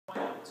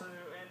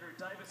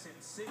Davis in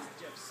 6th,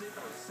 Jeff Siegel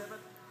in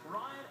 7th.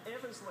 Ryan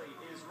Eversley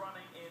is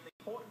running in the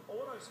Horton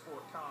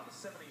Autosport car, the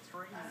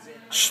 73. He's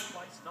in 8th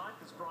place.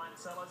 9th is Brian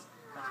Sellers.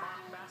 And Mark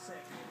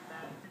Bassek in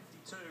that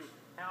 52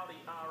 Audi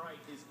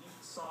R8 is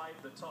inside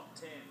the top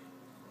 10.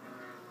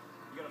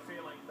 You got a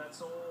feeling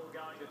that's all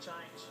going to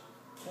change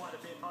quite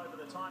a bit over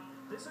the time.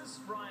 This is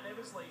Ryan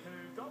Eversley, who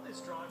got this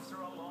drive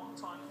through a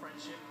long-time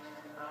friendship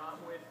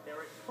with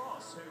Eric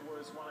Foss, who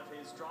was one of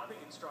his driving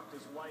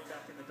instructors way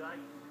back in the day.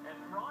 And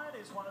Ryan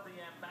is one of the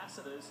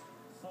ambassadors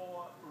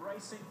for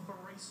Racing for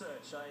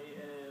Research,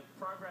 a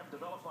program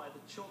developed by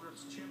the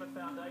Children's Tumour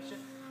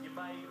Foundation. You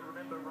may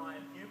remember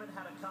Ryan Newman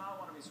had a car,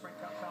 one of his Sprint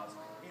Cup cars,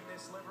 in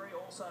this livery.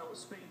 Also,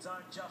 Speed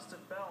Zone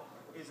Justin Bell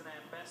is an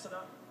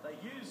ambassador. They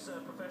use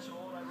professional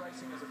auto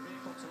racing as a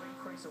vehicle to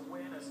increase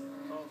awareness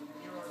of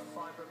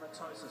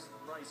neurofibromatosis,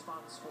 raise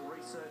funds for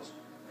research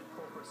and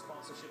corporate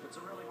sponsorship. It's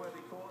a really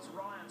worthy cause.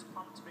 Ryan's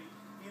pumped to be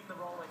in the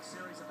Rolex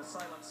Series in the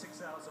Salem 6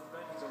 Hours of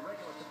Event. He's a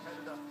regular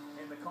competitor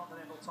in the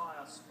Continental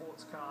Tire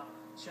Sports Car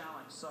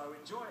Challenge. So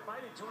enjoy it,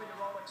 mate. Enjoy your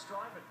Rolex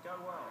drive and go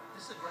well.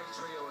 This is a great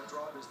trio of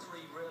drivers.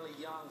 3 really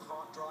young,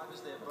 hot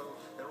drivers. They're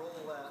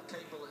all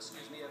capable,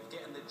 of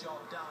getting the job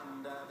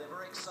done. They're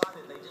very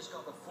excited. They just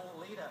got the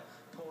 4-litre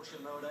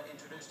Porsche motor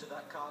introduced to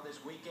that car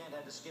this weekend.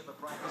 Had to skip a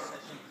practice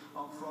session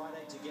on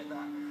Friday to get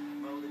that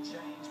motor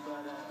changed,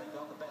 but they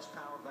got the best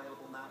power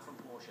available now from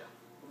Porsche.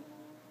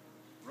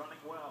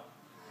 Running well.